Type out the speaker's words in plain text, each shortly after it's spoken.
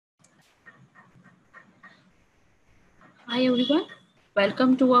Hi everyone,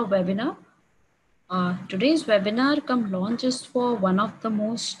 welcome to our webinar. Today's webinar launches for one of the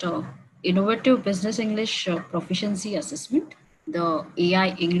most innovative business English proficiency assessment, the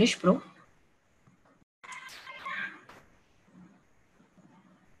AI English Pro.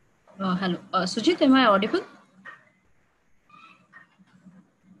 Hello, Sujit, am I audible?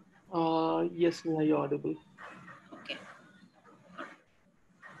 Yes, Neha, you're audible. Okay.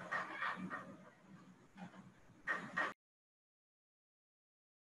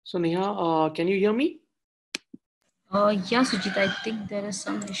 So Neha, can you hear me? Yeah, Sujit, I think there is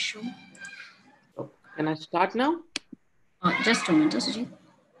some issue. Can I start now? Just a minute, Sujit.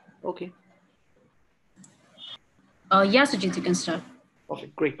 Okay, Yeah, Sujit, you can start.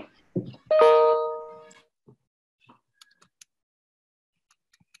 perfect, great.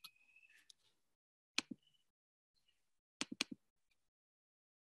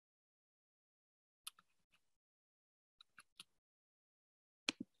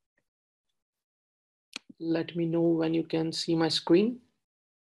 Let me know when you can see my screen.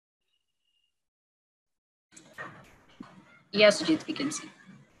 Yeah, Sujit, we can see.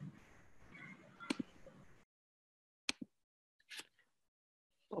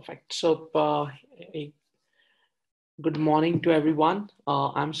 Perfect. So, good morning to everyone.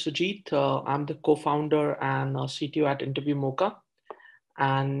 I'm Sujit. I'm the co-founder and CTO at Interview Mocha.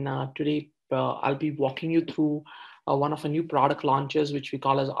 And today I'll be walking you through one of our new product launches, which we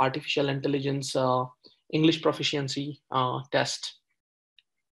call as artificial intelligence English proficiency test.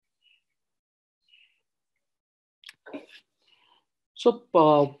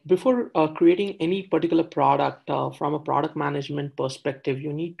 So before creating any particular product from a product management perspective,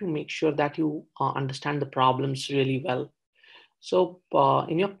 you need to make sure that you understand the problems really well. So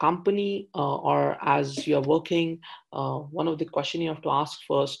in your company or as you're working, one of the questions you have to ask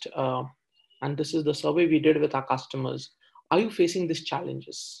first, and this is the survey we did with our customers, are you facing these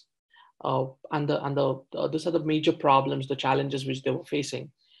challenges? These are the major problems, the challenges which they were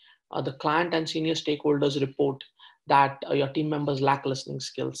facing. The client and senior stakeholders report that your team members lack listening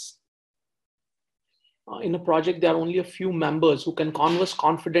skills. In a project, there are only a few members who can converse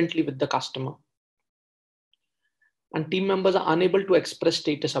confidently with the customer. And team members are unable to express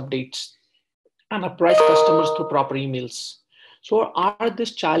status updates and apprise customers through proper emails. So, are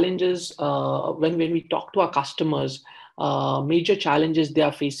these challenges when we talk to our customers, major challenges they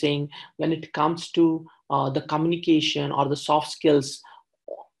are facing when it comes to the communication or the soft skills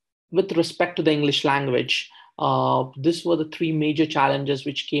with respect to the English language? These were the three major challenges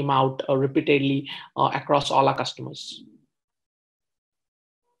which came out repeatedly across all our customers.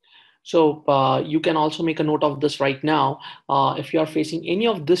 So you can also make a note of this right now. If you are facing any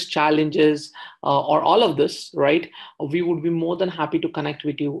of these challenges or all of this, right, we would be more than happy to connect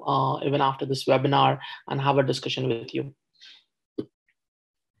with you even after this webinar and have a discussion with you.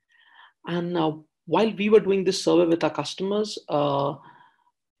 And while we were doing this survey with our customers,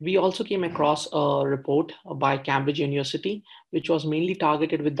 we also came across a report by Cambridge University, which was mainly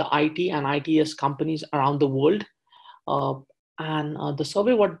targeted with the IT and ITS companies around the world. Uh, and the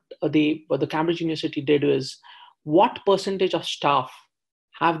survey, what the Cambridge University did is, what percentage of staff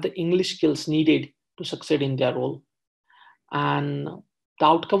have the English skills needed to succeed in their role? And the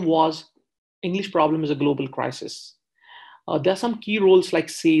outcome was, English problem is a global crisis. There are some key roles like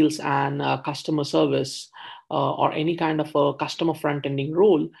sales and customer service or any kind of a customer front ending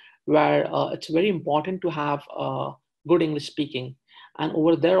role where it's very important to have good English speaking. And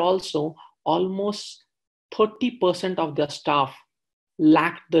over there also, almost 30% of their staff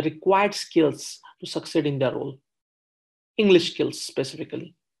lacked the required skills to succeed in their role, English skills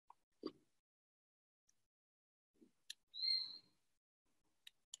specifically.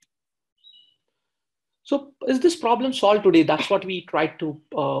 So is this problem solved today? That's what we tried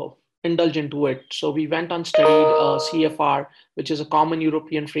to indulge into it. So we went and studied CFR, which is a common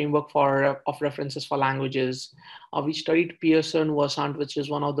European framework for of references for languages. We studied Pearson Versant, which is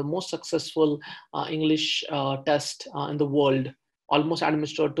one of the most successful English test in the world, almost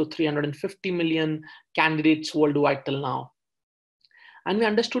administered to 350 million candidates worldwide till now. And we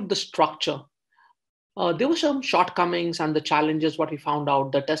understood the structure. There were some shortcomings and the challenges. What we found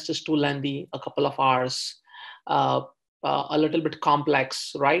out, the test is too lengthy, a couple of hours, uh, a little bit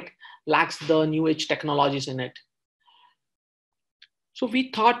complex, right? Lacks the new age technologies in it. So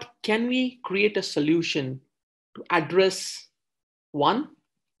we thought, can we create a solution to address one,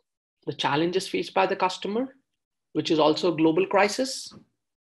 the challenges faced by the customer, which is also a global crisis,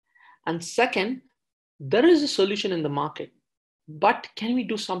 and second, there is a solution in the market, but can we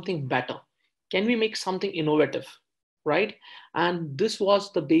do something better? Can we make something innovative, right? And this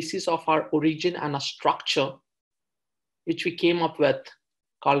was the basis of our origin and our structure which we came up with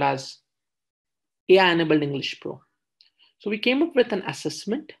called as AI-enabled English Pro. So we came up with an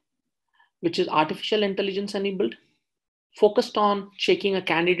assessment which is artificial intelligence enabled, focused on checking a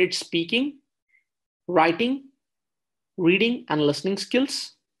candidate's speaking, writing, reading, and listening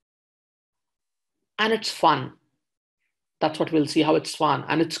skills. And it's fun. That's what we'll see, how it's fun.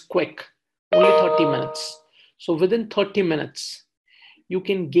 And it's quick, only 30 minutes. So within 30 minutes, you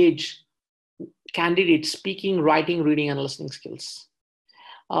can gauge candidates' speaking, writing, reading, and listening skills.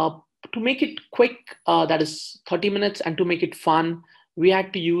 To make it quick, that is 30 minutes, and to make it fun, we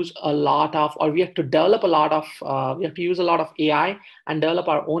had to use a lot of, or we have to develop a lot of, we have to use a lot of AI and develop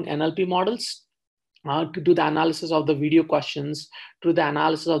our own NLP models to do the analysis of the video questions, to do the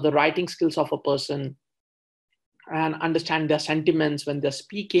analysis of the writing skills of a person, and understand their sentiments when they're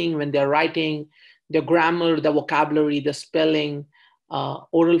speaking, when they're writing, their grammar, their vocabulary, their spelling,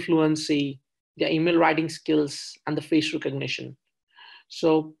 oral fluency, their email writing skills, and the face recognition.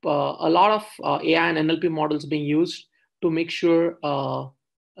 So a lot of AI and NLP models being used to make sure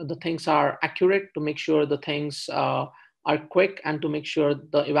the things are accurate, to make sure the things are quick, and to make sure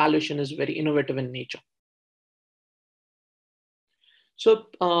the evaluation is very innovative in nature. So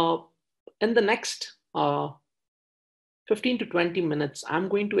in the next 15 to 20 minutes, I'm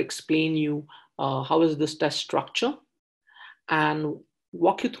going to explain you how is this test structure and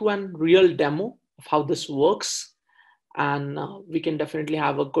walk you through a real demo of how this works. And we can definitely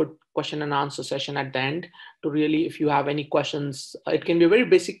have a good question and answer session at the end to really, if you have any questions, it can be a very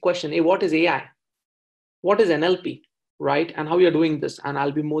basic question. Hey, what is AI? What is NLP, right? And how you're doing this? And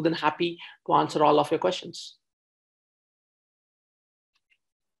I'll be more than happy to answer all of your questions.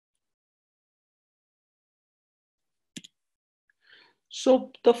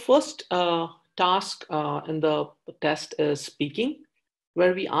 So the first task in the test is speaking,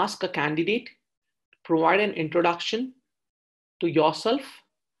 where we ask a candidate to provide an introduction to yourself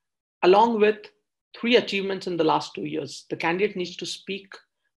along with 3 achievements in the last 2 years. The candidate needs to speak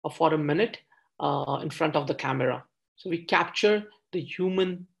for a minute in front of the camera. So we capture the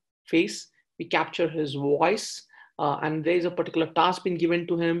human face, we capture his voice, and there is a particular task being given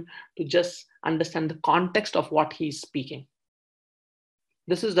to him to just understand the context of what he's speaking.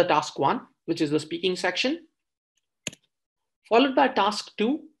 This is the task 1, which is the speaking section, followed by task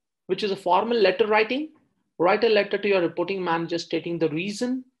 2, which is a formal letter writing. Write a letter to your reporting manager stating the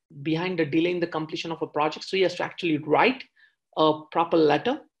reason behind the delay in the completion of a project. So he has to actually write a proper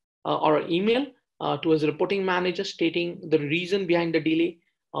letter or an email to his reporting manager stating the reason behind the delay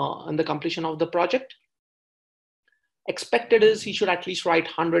in the completion of the project. Expected is he should at least write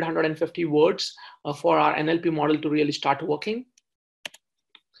 100, 150 words for our NLP model to really start working.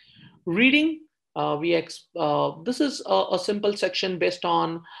 Reading, this is a simple section based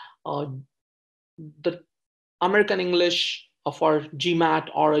on the American English for GMAT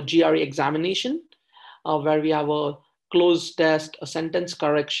or a GRE examination, where we have a closed test, a sentence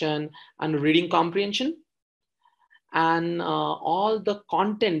correction, and reading comprehension. And all the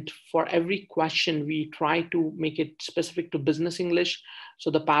content for every question, we try to make it specific to business English. So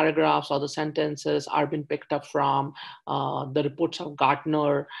the paragraphs or the sentences are being picked up from the reports of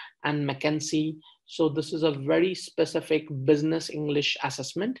Gartner and McKinsey. So this is a very specific business English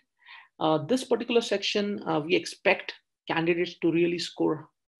assessment. This particular section, we expect candidates to really score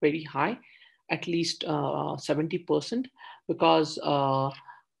very high, at least 70%, because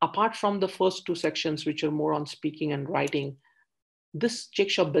apart from the first 2 sections, which are more on speaking and writing, this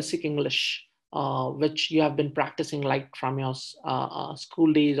checks your basic English, which you have been practicing like from your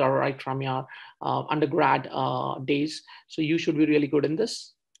school days or right from your undergrad days. So you should be really good in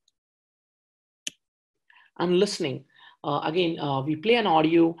this. And listening. Again, we play an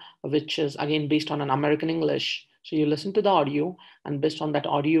audio, which is again based on an American English. So you listen to the audio, and based on that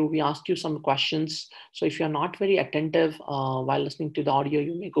audio, we ask you some questions. So if you're not very attentive while listening to the audio,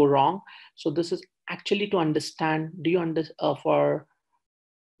 you may go wrong. So this is actually to understand, do you for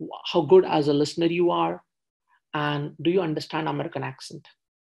how good as a listener you are, and do you understand American accent?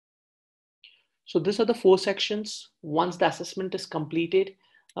 So these are the 4 sections. Once the assessment is completed,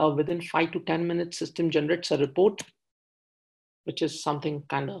 within 5 to 10 minutes, system generates a report, which is something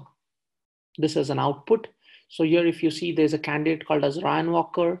kind of, this is an output. So here, if you see, there's a candidate called as Ryan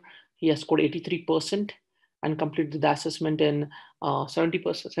Walker. He has scored 83% and completed the assessment in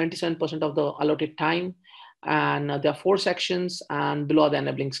 77% of the allotted time. And there are 4 sections, and below are the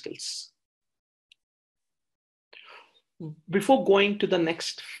enabling skills. Before going to the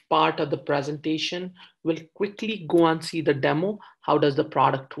next part of the presentation, we'll quickly go and see the demo. How does the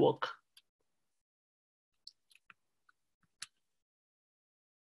product work?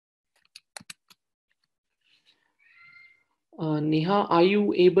 Neha, are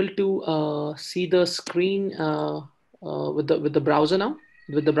you able to see the screen with the browser now,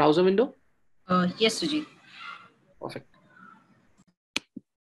 with the browser window? Yes, Sujit. Perfect.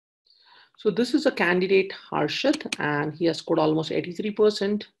 So this is a candidate Harshad, and he has scored almost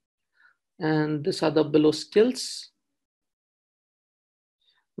 83%. And these are the below skills.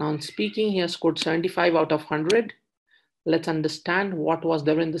 Now in speaking, he has scored 75 out of 100. Let's understand what was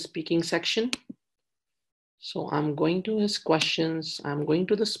there in the speaking section. So I'm going to his questions. I'm going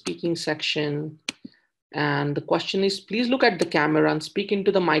to the speaking section. And the question is, please look at the camera and speak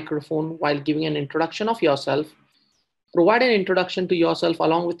into the microphone while giving an introduction of yourself. Provide an introduction to yourself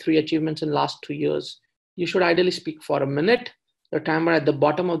along with 3 achievements in last 2 years. You should ideally speak for a minute. The timer at the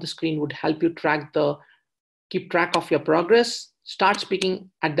bottom of the screen would help you keep track of your progress. Start speaking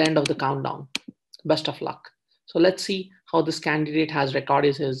at the end of the countdown. Best of luck. So let's see how this candidate has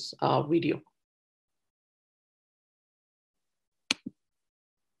recorded his video.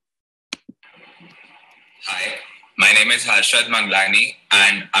 Hi, my name is Harshad Manglani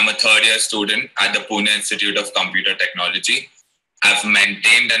and I'm a third year student at the Pune Institute of Computer Technology. I've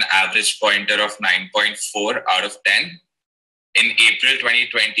maintained an average pointer of 9.4 out of 10. In April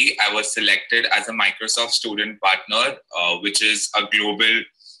 2020, I was selected as a Microsoft Student Partner, which is a global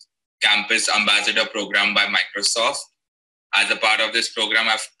campus ambassador program by Microsoft. As a part of this program,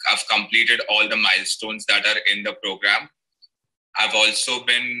 I've completed all the milestones that are in the program. I've also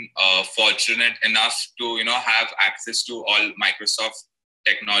been fortunate enough to have access to all Microsoft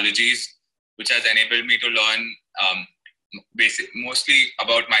technologies, which has enabled me to learn mostly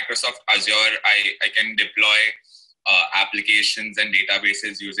about Microsoft Azure. I can deploy applications and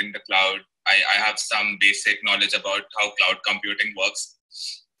databases using the cloud. I have some basic knowledge about how cloud computing works.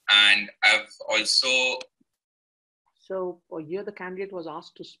 And I've also... So here the candidate was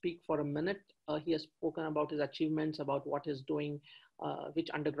asked to speak for a minute. He has spoken about his achievements, about what he's doing, which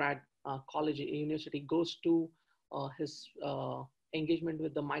undergrad, college, university goes to, his engagement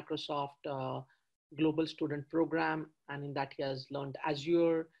with the Microsoft Global Student Program, and in that he has learned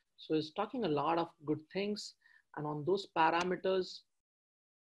Azure. So he's talking a lot of good things. And on those parameters,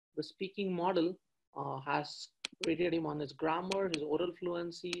 the speaking model has rated him on his grammar, his oral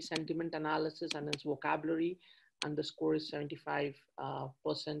fluency, sentiment analysis, and his vocabulary. And the score is 75%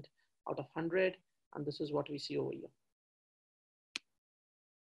 out of 100. And this is what we see over here.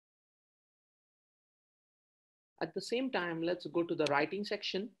 At the same time, let's go to the writing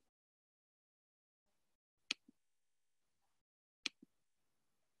section.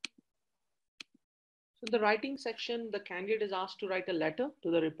 So in the writing section, the candidate is asked to write a letter to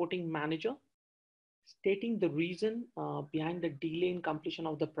the reporting manager stating the reason behind the delay in completion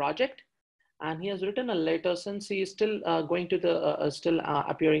of the project. And he has written a letter since he is still going to the,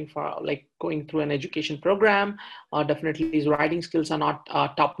 appearing for like going through an education program. Definitely his writing skills are not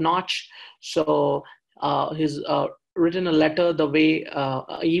top notch. So he's written a letter the way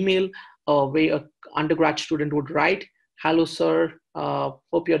email, way a undergrad student would write. Hello, sir.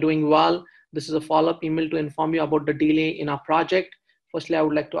 Hope you're doing well. This is a follow-up email to inform you about the delay in our project. Firstly, I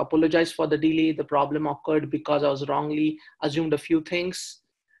would like to apologize for the delay. The problem occurred because I was wrongly assumed a few things.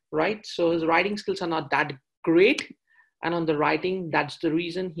 Right, so his writing skills are not that great, and on the writing, that's the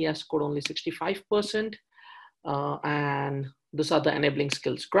reason he has scored only 65%. And these are the enabling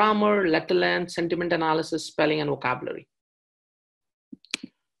skills: grammar, letter length, sentiment analysis, spelling, and vocabulary.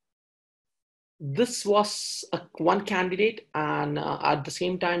 This was one candidate, and at the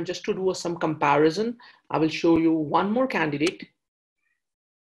same time, just to do some comparison, I will show you one more candidate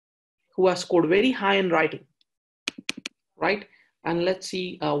who has scored very high in writing, right? And let's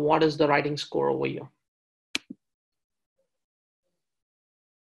see what is the writing score over here.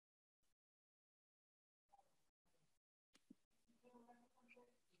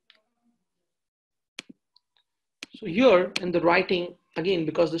 So here in the writing, again,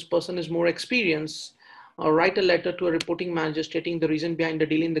 because this person is more experienced, write a letter to a reporting manager stating the reason behind the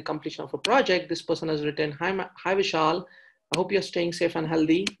delay in the completion of a project. This person has written, hi Vishal, I hope you're staying safe and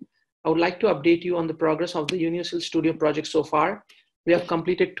healthy. I would like to update you on the progress of the Universal Studio project so far. We have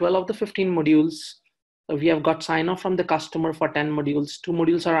completed 12 of the 15 modules. We have got sign off from the customer for 10 modules. 2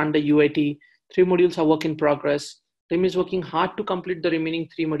 modules are under UAT. 3 modules are work in progress. Team is working hard to complete the remaining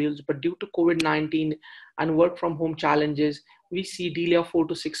 3 modules, but due to COVID-19 and work from home challenges, we see delay of 4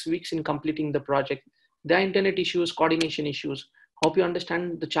 to 6 weeks in completing the project. There are internet issues, coordination issues. Hope you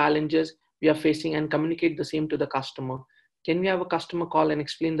understand the challenges we are facing and communicate the same to the customer. Can we have a customer call and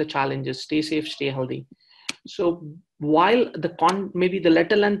explain the challenges? Stay safe, stay healthy. So while maybe the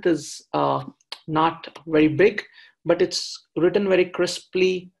letter length is not very big, but it's written very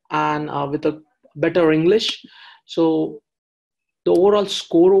crisply and with a better English. So The overall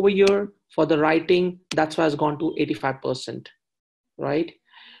score over here for the writing, that's why it's gone to 85%, right?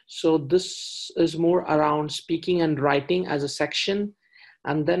 So this is more around speaking and writing as a section.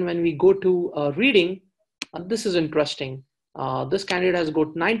 And then when we go to reading, this is interesting. This candidate has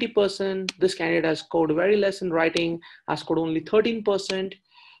got 90%. This candidate has scored very less in writing, has scored only 13%.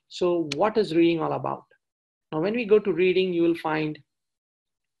 So what is reading all about? Now, when we go to reading, you will find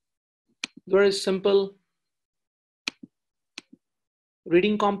very simple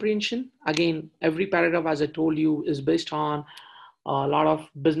reading comprehension. Again, every paragraph, as I told you, is based on a lot of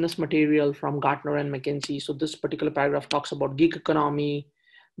business material from Gartner and McKinsey. So this particular paragraph talks about gig economy.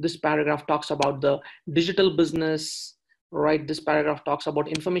 This paragraph talks about the digital business, right? This paragraph talks about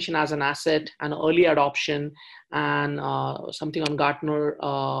information as an asset and early adoption, and something on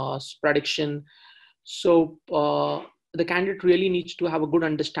Gartner's prediction. So the candidate really needs to have a good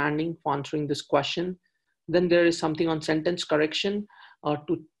understanding for answering this question. Then there is something on sentence correction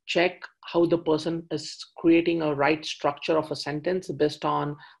to check how the person is creating a right structure of a sentence based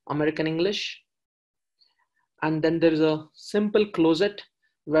on American English. And then there is a simple closet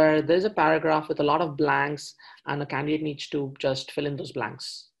where there's a paragraph with a lot of blanks and a candidate needs to just fill in those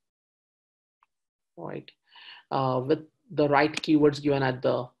blanks, right? With the right keywords given at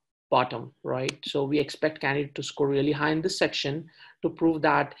the bottom, right? So we expect candidate to score really high in this section to prove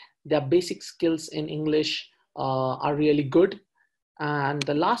that their basic skills in English are really good. And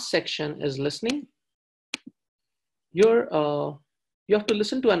the last section is listening. Here, you have to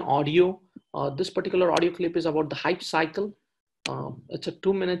listen to an audio. This particular audio clip is about the hype cycle. It's a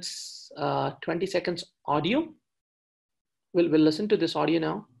 2 minutes, 20 seconds audio. We'll listen to this audio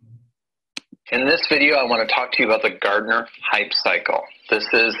now. In this video, I want to talk to you about the Gartner hype cycle. This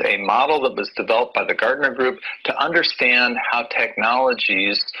is a model that was developed by the Gartner Group to understand how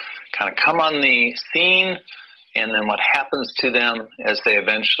technologies kind of come on the scene and then what happens to them as they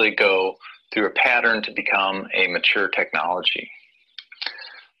eventually go through a pattern to become a mature technology.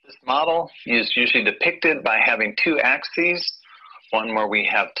 This model is usually depicted by having two axes, one where we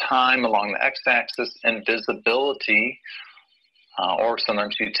have time along the x-axis and visibility, or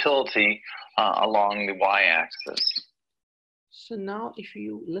sometimes utility, along the y-axis. So now if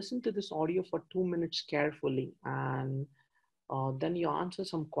you listen to this audio for 2 minutes carefully and then you answer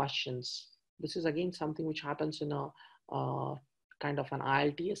some questions. This is again something which happens in a kind of an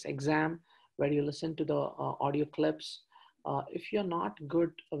IELTS exam where you listen to the audio clips. If you're not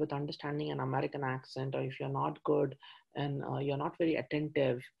good with understanding an American accent, or if you're not good and you're not very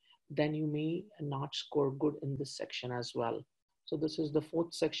attentive, then you may not score good in this section as well. So this is the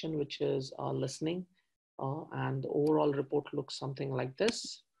fourth section, which is listening, and the overall report looks something like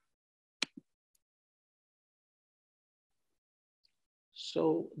this.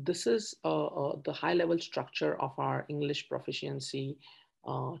 So this is the high level structure of our English proficiency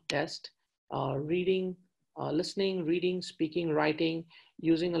test. Reading, listening, reading, speaking, writing,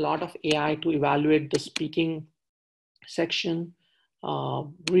 using a lot of AI to evaluate the speaking section,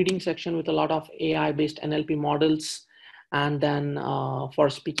 reading section with a lot of AI based NLP models, and then for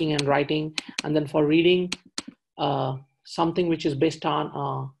speaking and writing, and then for reading, something which is based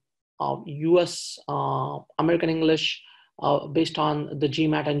on US American English, based on the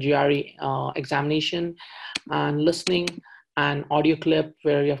GMAT and GRE examination, and listening and audio clip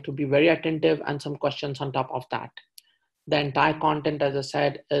where you have to be very attentive and some questions on top of that. The entire content, as I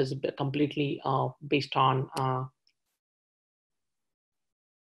said, is completely based on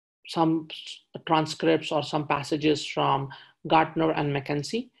some transcripts or some passages from Gartner and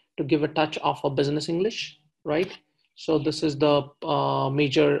McKinsey to give a touch of a business English, right? So this is the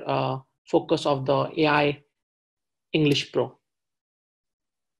major focus of the AI English Pro.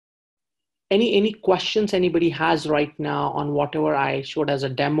 Any questions anybody has right now on whatever I showed as a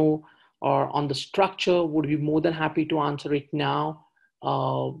demo or on the structure? Would be more than happy to answer it now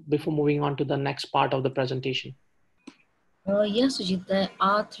before moving on to the next part of the presentation. Yes, Sujit, there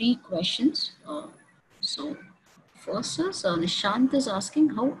are 3 questions. So first is Nishant is asking,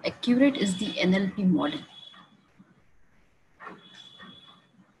 how accurate is the NLP model?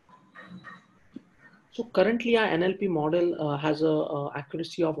 So currently our NLP model has a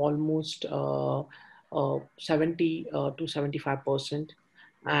accuracy of almost 70 to 75%.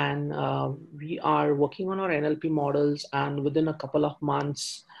 And we are working on our NLP models, and within a couple of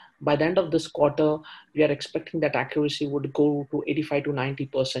months, by the end of this quarter, we are expecting that accuracy would go to 85 to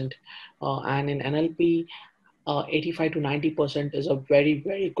 90%. And in NLP, 85 to 90% is a very,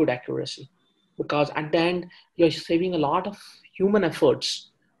 very good accuracy, because at the end, you're saving a lot of human efforts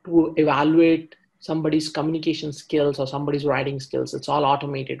to evaluate somebody's communication skills or somebody's writing skills. It's all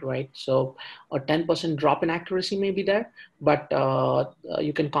automated, right? So a 10% drop in accuracy may be there, but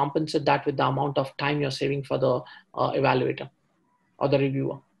you can compensate that with the amount of time you're saving for the evaluator or the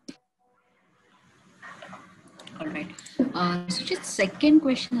reviewer. All right. So just second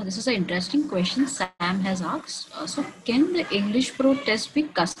question. This is an interesting question Sam has asked. So can the English Pro test be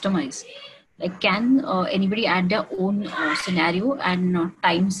customized? Like can anybody add their own scenario and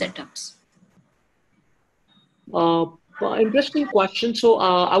time setups? Interesting question. So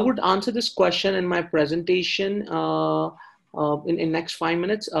I would answer this question in my presentation in next 5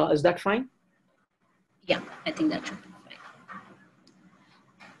 minutes. Is that fine? Yeah, I think that should be fine.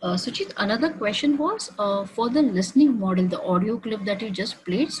 Suchit, another question was for the listening model, the audio clip that you just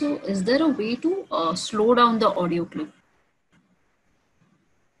played. So is there a way to slow down the audio clip?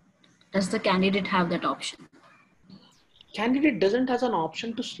 Does the candidate have that option? Candidate doesn't has an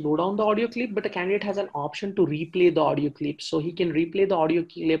option to slow down the audio clip, but the candidate has an option to replay the audio clip. So he can replay the audio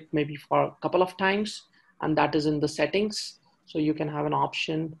clip maybe for a couple of times, and that is in the settings. So you can have an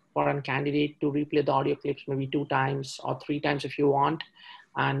option for a candidate to replay the audio clips maybe 2 times or 3 times if you want.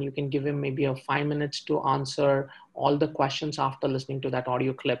 And you can give him maybe 5 minutes to answer all the questions after listening to that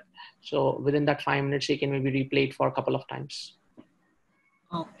audio clip. So within that 5 minutes, he can maybe replay it for a couple of times.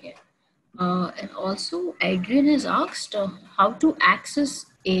 Okay. And also, Adrian has asked how to access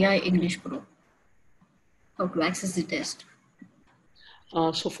AI English Pro. How to access the test.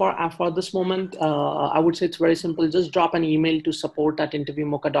 So for this moment, I would say it's very simple. Just drop an email to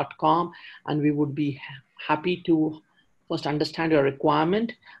support@interviewmocha.com, and we would be happy to first understand your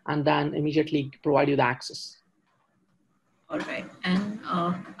requirement and then immediately provide you the access. All right. And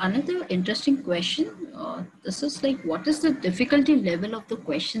another interesting question. This is like, what is the difficulty level of the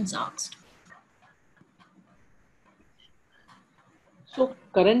questions asked? So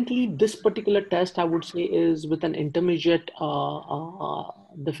currently, this particular test, I would say, is with an intermediate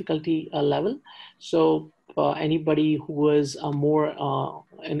difficulty level. So anybody who is more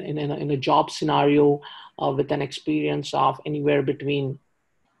in a job scenario with an experience of anywhere between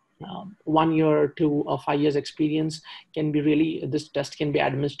 1 year to 5 years experience can be really, this test can be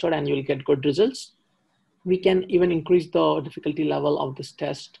administered and you'll get good results. We can even increase the difficulty level of this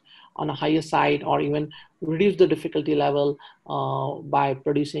test on a higher side, or even reduce the difficulty level by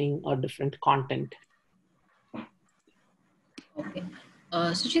producing a different content. Okay.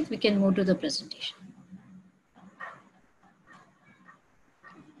 Sujit, we can move to the presentation.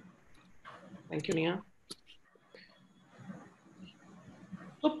 Thank you, Nia.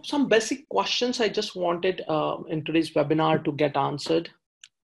 So some basic questions I just wanted in today's webinar to get answered.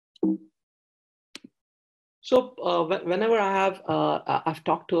 So whenever I've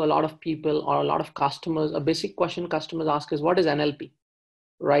talked to a lot of people or a lot of customers, a basic question customers ask is, what is NLP,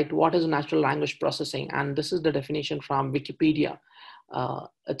 right? What is natural language processing? And this is the definition from Wikipedia.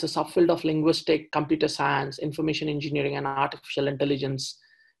 It's a subfield of linguistic, computer science, information engineering, and artificial intelligence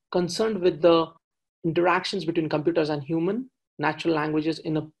concerned with the interactions between computers and human natural languages,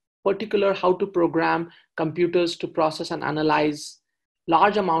 in a particular how to program computers to process and analyze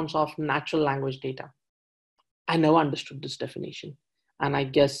large amounts of natural language data. I never understood this definition. And I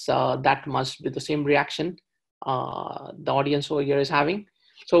guess that must be the same reaction the audience over here is having.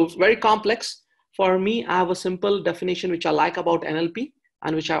 So it's very complex. For me, I have a simple definition which I like about NLP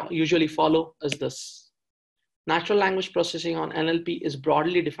and which I usually follow is this. Natural language processing on NLP is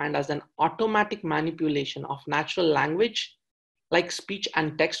broadly defined as an automatic manipulation of natural language like speech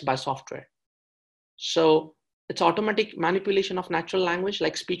and text by software. So it's automatic manipulation of natural language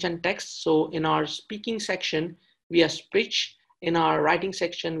like speech and text. So in our speaking section, we have speech. In our writing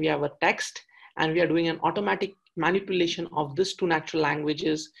section, we have a text, and we are doing an automatic manipulation of these 2 natural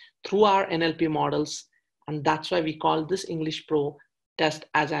languages through our NLP models. And that's why we call this EnglishPro test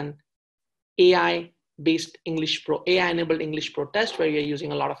as an AI-based EnglishPro, AI-enabled EnglishPro test, where you're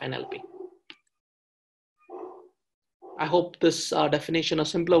using a lot of NLP. I hope this definition, a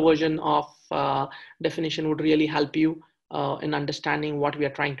simpler version of definition, would really help you in understanding what we are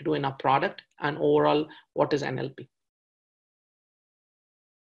trying to do in our product and overall what is NLP.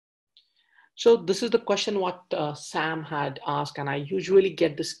 So this is the question what Sam had asked, and I usually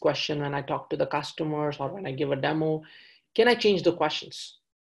get this question when I talk to the customers or when I give a demo. Can I change the questions?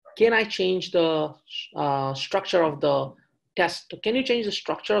 Can I change the structure of the test? Can you change the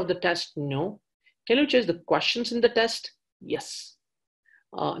structure of the test? No. Can you change the questions in the test? Yes.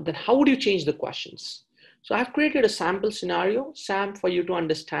 Then how would you change the questions? So I've created a sample scenario, Sam, for you to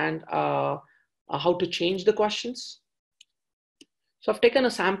understand how to change the questions. So I've taken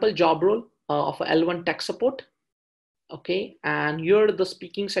a sample job role of a L1 tech support. Okay, and here the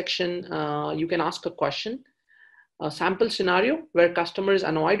speaking section, you can ask a question. A sample scenario where customer is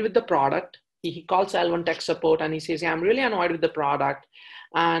annoyed with the product. He calls L1 tech support and he says, yeah, I'm really annoyed with the product.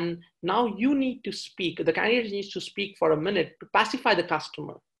 And now you need to speak, the candidate needs to speak for a minute to pacify the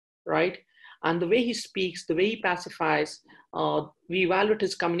customer, right? And the way he speaks, the way he pacifies, we evaluate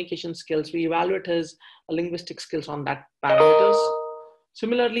his communication skills, we evaluate his linguistic skills on that parameters.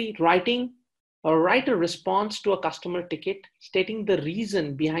 Similarly, write a response to a customer ticket stating the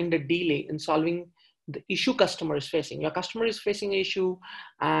reason behind the delay in solving the issue customer is facing. Your customer is facing an issue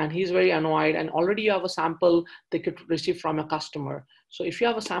and he's very annoyed, and already you have a sample ticket received from a customer. So if you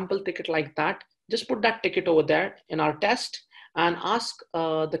have a sample ticket like that, just put that ticket over there in our test and ask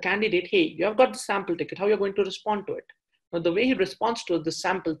the candidate, hey, you have got the sample ticket, how you're going to respond to it. Now, the way he responds to the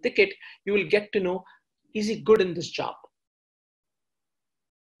sample ticket, you will get to know, is he good in this job?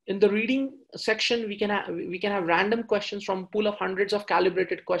 In the reading section, we can have random questions from a pool of hundreds of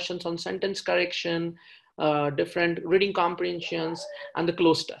calibrated questions on sentence correction, different reading comprehensions, and the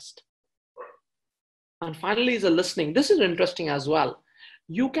close test. And finally is the listening. This is interesting as well.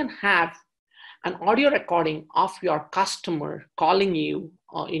 You can have an audio recording of your customer calling you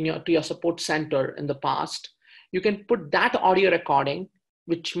to your support center in the past. You can put that audio recording,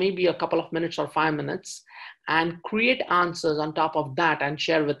 which may be a couple of minutes or 5 minutes, and create answers on top of that and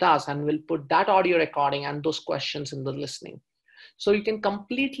share with us, and we'll put that audio recording and those questions in the listening. So you can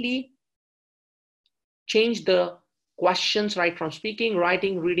completely change the questions right from speaking,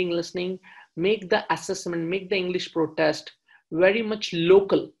 writing, reading, listening, make the assessment, make the EnglishPro test very much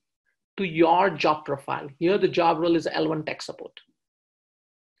local to your job profile. Here the job role is L1 tech support.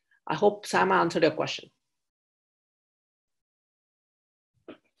 I hope Sam answered your question.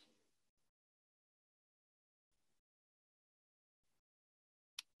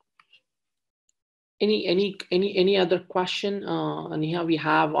 Any other question, Aniha, we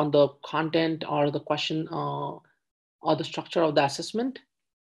have on the content or the question or the structure of the assessment?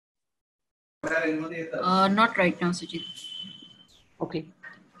 Not right now, Sujit. Okay.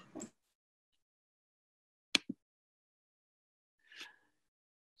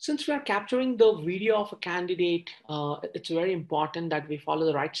 Since we are capturing the video of a candidate, it's very important that we follow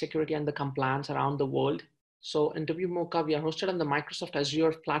the right security and the compliance around the world. So Interview Mocha, we are hosted on the Microsoft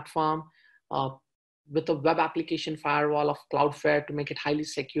Azure platform with a web application firewall of Cloudflare to make it highly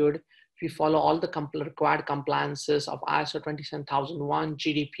secured. We follow all the required compliances of ISO 27001,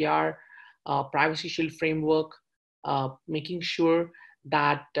 GDPR, Privacy Shield framework, making sure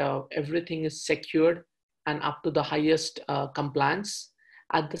that everything is secured and up to the highest compliance.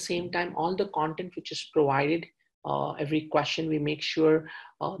 At the same time, all the content which is provided, every question, we make sure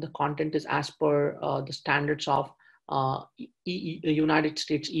the content is as per the standards of the United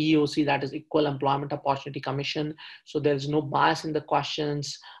States EEOC, that is Equal Employment Opportunity Commission. So there's no bias in the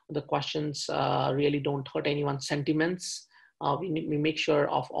questions. The questions really don't hurt anyone's sentiments. We make sure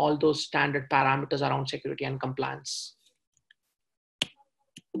of all those standard parameters around security and compliance.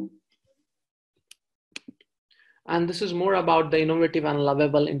 And this is more about the innovative and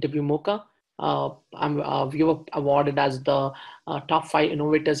lovable Interview Mocha. We were awarded as the top 5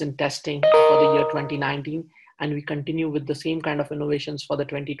 innovators in testing for the year 2019. And we continue with the same kind of innovations for the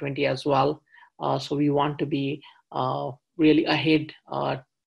 2020 as well. So we want to be really ahead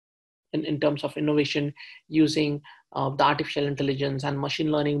in terms of innovation, using the artificial intelligence and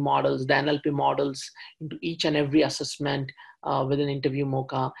machine learning models, the NLP models into each and every assessment within Interview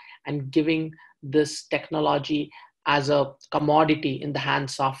Mocha, and giving this technology as a commodity in the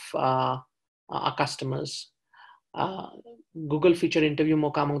hands of our customers. Google featured Interview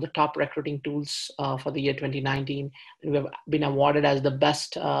Mocha among the top recruiting tools for the year 2019. And we have been awarded as the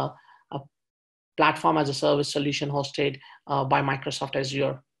best platform as a service solution hosted by Microsoft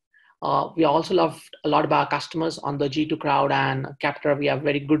Azure. We also love a lot of our customers on the G2 Crowd and Capita. We have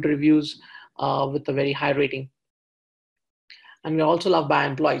very good reviews with a very high rating. And we also love by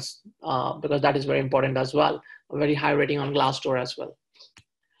employees because that is very important as well. A very high rating on Glassdoor as well.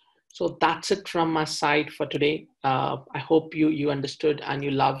 So that's it from my side for today. I hope you understood and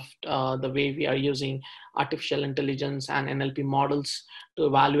you loved the way we are using artificial intelligence and NLP models to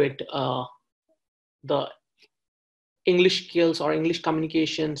evaluate the English skills or English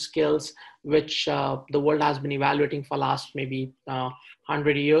communication skills, which the world has been evaluating for last maybe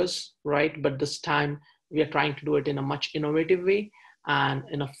 100 years, right? But this time we are trying to do it in a much innovative way and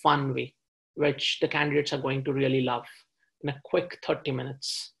in a fun way, which the candidates are going to really love in a quick 30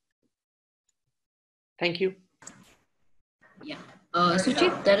 minutes. Thank you. Yeah.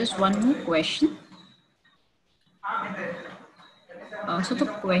 Sujit, there is one more question. So the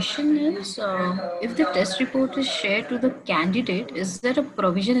question is, if the test report is shared to the candidate, is there a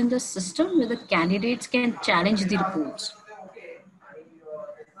provision in the system where the candidates can challenge the reports?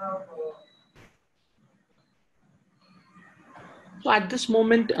 So at this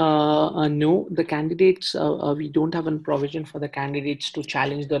moment, no, the candidates, we don't have a provision for the candidates to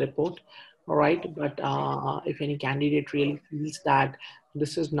challenge the report. All right. But if any candidate really feels that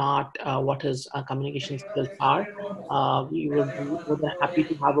this is not what his communication skills are, we would be more than happy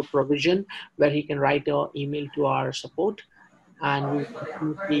to have a provision where he can write an email to our support, and we will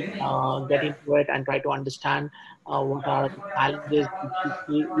definitely get into it and try to understand what are the challenges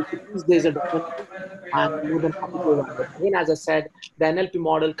which he sees there's a difference, and more than happy to evaluate. Again, as I said, the NLP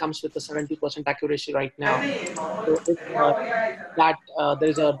model comes with a 70% accuracy right now. So if that there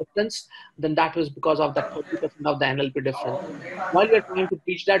is a difference, then that was because of that 30% of the NLP difference. While we are trying to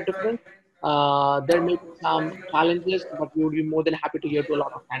teach that difference, there may be some challenges, but we would be more than happy to hear to a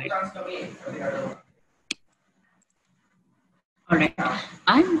lot of candidates. All right.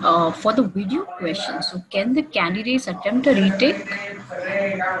 And for the video question, so can the candidates attempt a retake?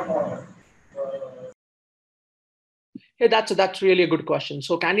 Yeah, that's really a good question.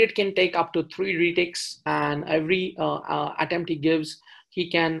 So candidate can take up to 3 retakes, and every attempt he gives, he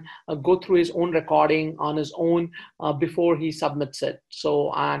can go through his own recording on his own before he submits it.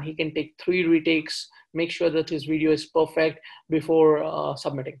 So, and he can take 3 retakes, make sure that his video is perfect before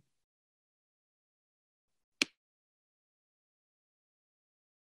submitting.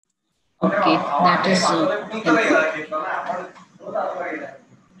 Okay, that is helpful.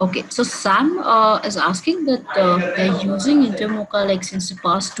 Okay, so Sam is asking that they're using Mocha like since the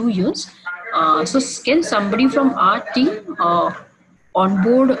past 2 years. So can somebody from our team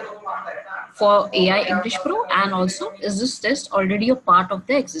onboard for AI English Pro, and also is this test already a part of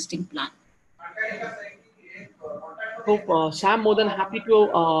the existing plan? So Sam, more than happy to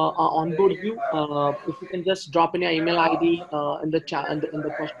onboard you. If you can just drop in your email ID in the chat, in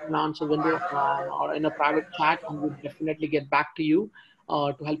the question and answer window, or in a private chat, and we'll definitely get back to you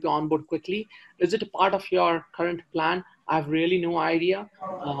to help you onboard quickly. Is it a part of your current plan? I have really no idea.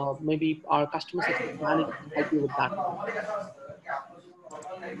 Maybe our customer success manager can help you with that.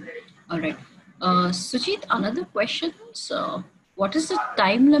 All right. Sujit, another question is, what is the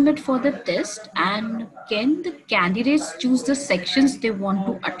time limit for the test, and can the candidates choose the sections they want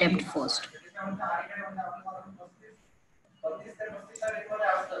to attempt first?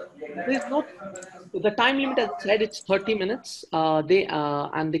 There's no the time limit, as I said, it's 30 minutes.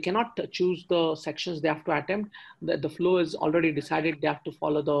 And they cannot choose the sections they have to attempt. The flow is already decided. They have to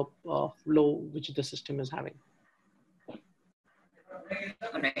follow the flow which the system is having.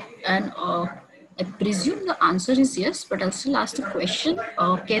 All right. And I presume the answer is yes, but I'll still ask the question.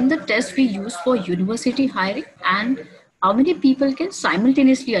 Can the test be used for university hiring, and how many people can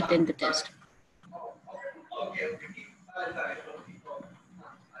simultaneously attend the test?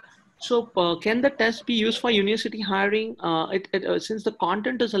 So can the test be used for university hiring? Since the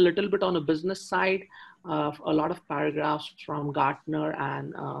content is a little bit on a business side, a lot of paragraphs from Gartner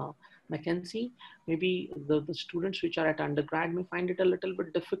and McKinsey, maybe the students which are at undergrad may find it a little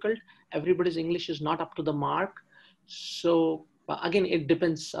bit difficult. Everybody's English is not up to the mark. So again, it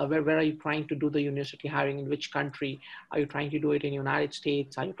depends where are you trying to do the university hiring, in which country? Are you trying to do it in United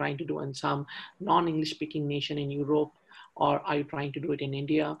States? Are you trying to do in some non-English speaking nation in Europe? Or are you trying to do it in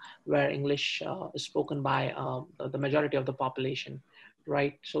India, where English is spoken by the majority of the population,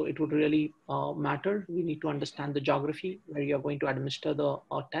 right? So it would really matter. We need to understand the geography where you're going to administer the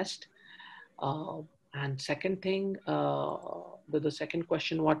test. And second thing, the second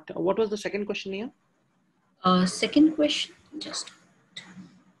question, what was the second question here? Second question, just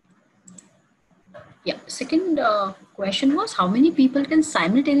yeah. Second question was, how many people can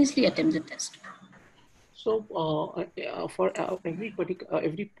simultaneously attempt the test? So for every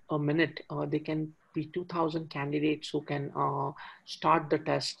minute, there can be 2,000 candidates who can start the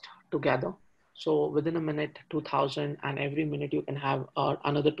test together. So within a minute, 2,000, and every minute you can have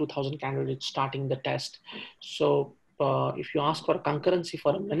another 2,000 candidates starting the test. So if you ask for a concurrency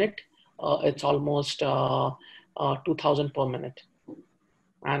for a minute, it's almost 2,000 per minute.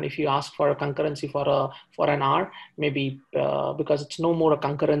 And if you ask for a concurrency for an hour, maybe because it's no more a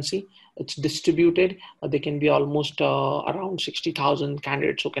concurrency, it's distributed, they can be almost around 60,000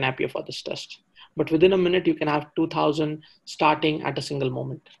 candidates who can appear for this test. But within a minute, you can have 2,000 starting at a single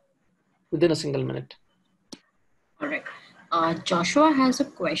moment, within a single minute. All right. Joshua has a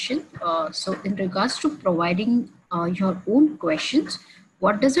question. So in regards to providing your own questions,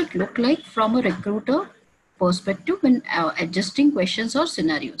 what does it look like from a recruiter perspective when adjusting questions or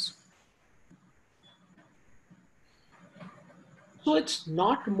scenarios? So it's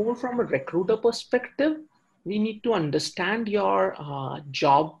not more from a recruiter perspective. We need to understand your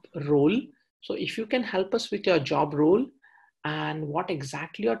job role. So if you can help us with your job role and what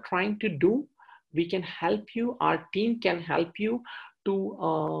exactly you're trying to do, we can help you. Our team can help you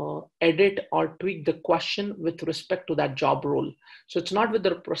to edit or tweak the question with respect to that job role. So it's not with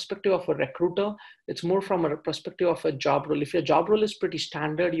the perspective of a recruiter, it's more from a perspective of a job role. If your job role is pretty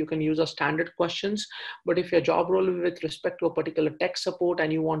standard, you can use a standard questions. But if your job role with respect to a particular tech support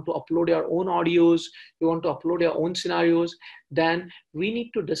and you want to upload your own audios, you want to upload your own scenarios, then we need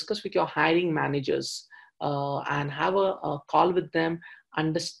to discuss with your hiring managers and have a call with them,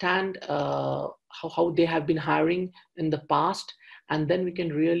 understand how they have been hiring in the past, and then we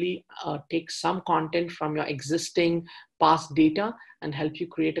can really take some content from your existing past data and help you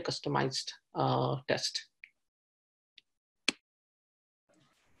create a customized test.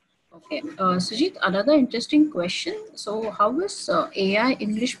 Okay, Sujit, another interesting question. So how is AI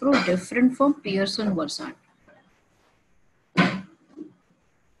English Pro different from Pearson Versant?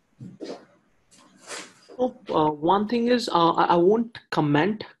 So one thing is I won't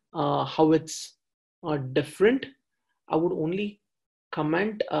comment how it's different. I would only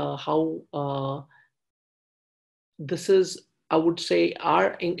comment how this is, I would say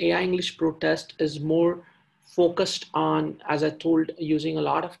our AI English Pro test is more focused on, as I told, using a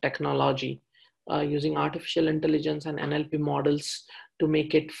lot of technology, using artificial intelligence and NLP models to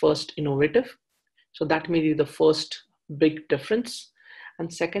make it first innovative. So that may be the first big difference.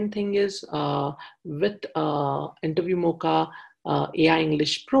 And second thing is with Interview Mocha AI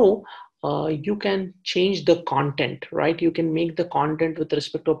English Pro, you can change the content, right? You can make the content with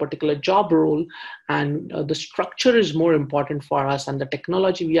respect to a particular job role, and the structure is more important for us, and the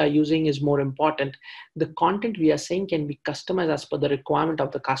technology we are using is more important. The content we are saying can be customized as per the requirement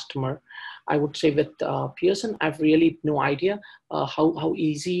of the customer. I would say with Pearson, I've really no idea how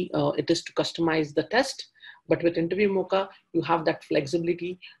easy it is to customize the test. But with Interview Mocha, you have that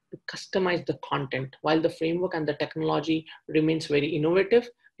flexibility to customize the content. While the framework and the technology remains very innovative,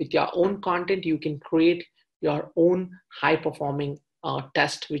 with your own content, you can create your own high-performing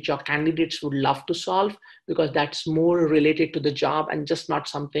test, which your candidates would love to solve, because that's more related to the job and just not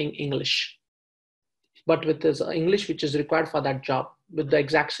something English. But with this English, which is required for that job, with the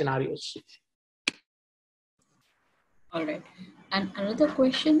exact scenarios. All right. And another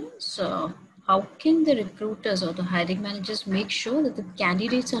question is, how can the recruiters or the hiring managers make sure that the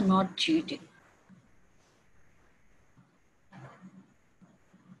candidates are not cheating?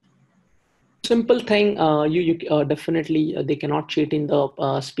 Simple thing, you definitely they cannot cheat in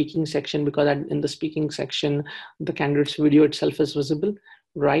the speaking section, because in the speaking section the candidate's video itself is visible,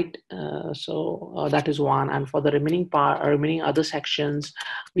 right? So that is one. And for the remaining other sections,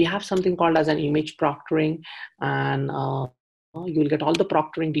 we have something called as an image proctoring, and you'll get all the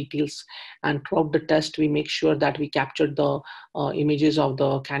proctoring details. And throughout the test, we make sure that we captured the images of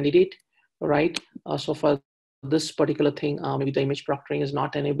the candidate, right? So for this particular thing, maybe the image proctoring is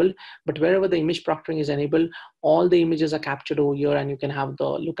not enabled, but wherever the image proctoring is enabled, all the images are captured over here, and you can have the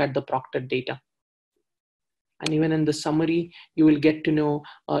look at the proctored data. And even in the summary, you will get to know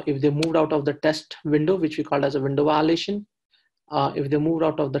if they moved out of the test window, which we call as a window violation. If they moved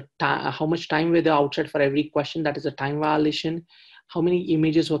out of the time, how much time were they outside for every question, that is a time violation. How many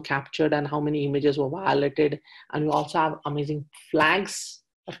images were captured and how many images were violated. And we also have amazing flags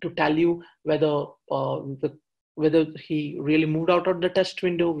to tell you whether he really moved out of the test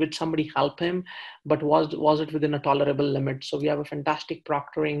window, with somebody help him, but was it within a tolerable limit. So we have a fantastic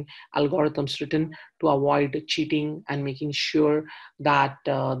proctoring algorithms written to avoid cheating and making sure that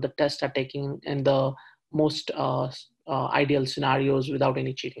the tests are taken in the most ideal scenarios without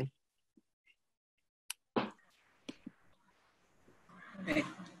any cheating. Right.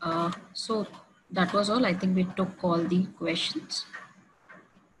 So that was all. I think we took all the questions.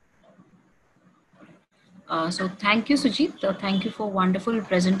 So thank you, Sujit. Thank you for wonderful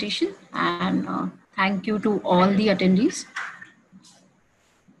presentation, and thank you to all the attendees.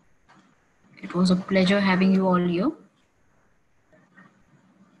 It was a pleasure having you all here.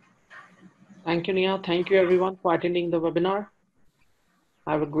 Thank you, Nia. Thank you, everyone, for attending the webinar.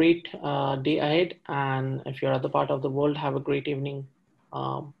 Have a great day ahead. And if you're at the part of the world, have a great evening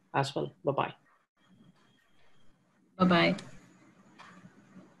as well. Bye-bye. Bye-bye.